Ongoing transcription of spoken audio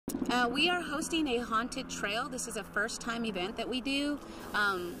We are hosting a haunted trail. This is a first-time event that we do.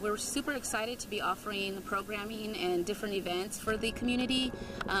 We're super excited to be offering programming and different events for the community.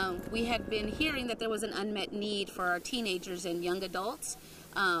 We had been hearing that there was an unmet need for our teenagers and young adults.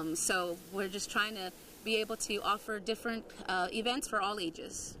 So we're just trying to be able to offer different events for all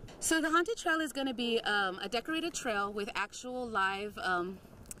ages. So the haunted trail is going to be a decorated trail with actual live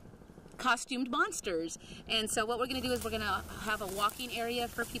costumed monsters. And so what we're going to do is we're going to have a walking area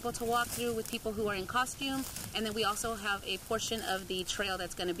for people to walk through with people who are in costume, and then we also have a portion of the trail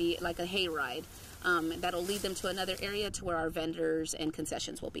that's going to be like a hayride that'll lead them to another area to where our vendors and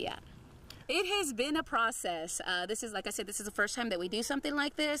concessions will be at. It has been a process. This is, like I said, this is the first time that we do something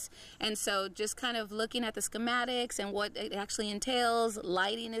like this, and so just kind of looking at the schematics and what it actually entails.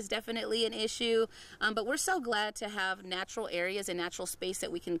 Lighting is definitely an issue, but we're so glad to have natural areas and natural space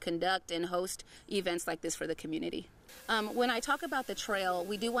that we can conduct and host events like this for the community. When I talk about the trail,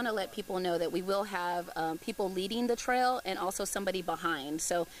 we do want to let people know that we will have people leading the trail and also somebody behind.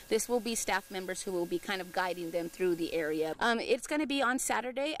 So this will be staff members who will be kind of guiding them through the area. It's going to be on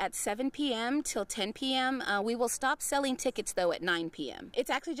Saturday at 7 p.m. till 10 p.m. We will stop selling tickets though at 9 p.m. It's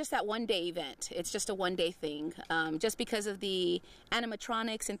actually just that one-day event. It's just a one-day thing. Just because of the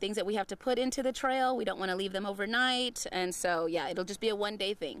animatronics and things that we have to put into the trail, we don't want to leave them overnight. And so yeah, it'll just be a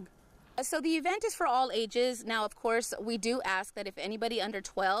one-day thing. So the event is for all ages. Now, of course, we do ask that if anybody under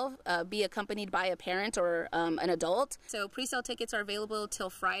 12 be accompanied by a parent or an adult. So pre-sale tickets are available till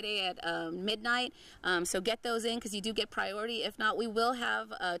Friday at midnight. So get those in because you do get priority. If not, we will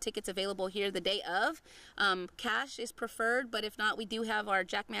have tickets available here the day of. Cash is preferred, but if not, we do have our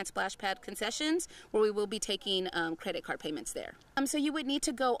Jackman Splash Pad concessions where we will be taking credit card payments there. So you would need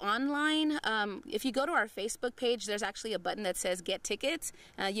to go online. If you go to our Facebook page, there's actually a button that says Get Tickets.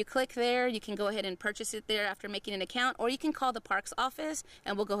 You click there. You can go ahead and purchase it there after making an account, or you can call the parks office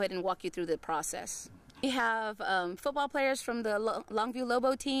and we'll go ahead and walk you through the process. We have football players from the Longview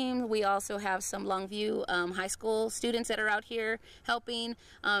Lobo team. We also have some Longview high school students that are out here helping.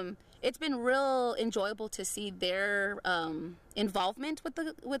 It's been real enjoyable to see their involvement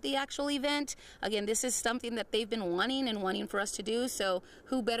with the actual event. Again, this is something that they've been wanting for us to do, so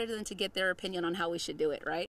who better than to get their opinion on how we should do it, right?